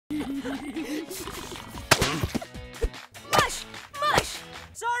Mush! Mush!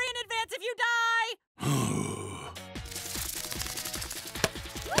 Sorry in advance if you die!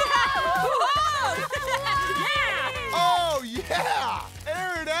 Yeah! Oh, yeah!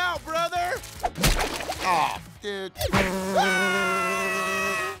 Air it out, brother! Oh, dude.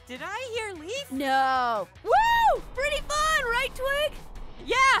 Did I hear Leaf? No. Woo! Pretty fun, right, Twig?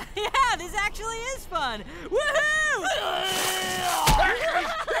 Yeah, this actually is fun. Woohoo!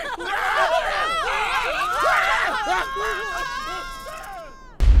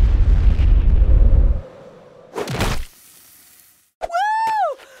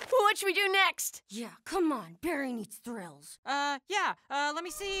 What should we do next? Yeah, come on. Barry needs thrills. Let me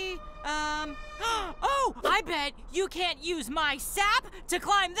see. Oh, I bet you can't use my sap to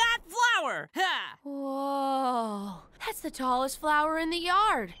climb that flower. Ha! Whoa. That's the tallest flower in the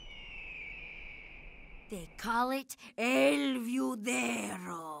yard. They call it El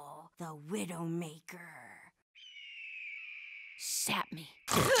Viudero, the Widowmaker. Sap me.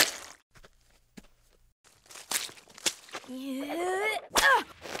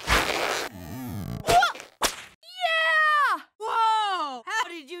 Whoa! How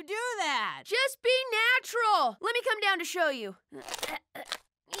did you do that? Just be natural. Let me come down to show you.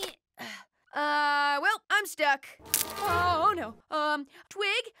 Well, I'm stuck. Oh, no.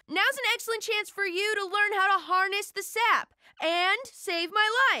 Twig, now's an excellent chance for you to learn how to harness the sap and save my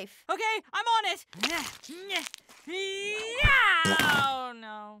life. Okay, I'm on it. Oh,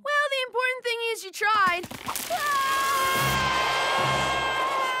 no. Well, the important thing is you tried.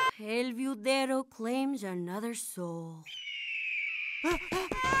 El Viudero claims another soul.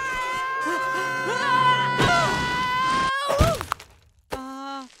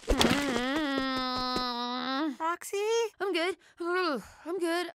 Roxy? I'm good. I'm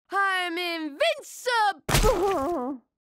good.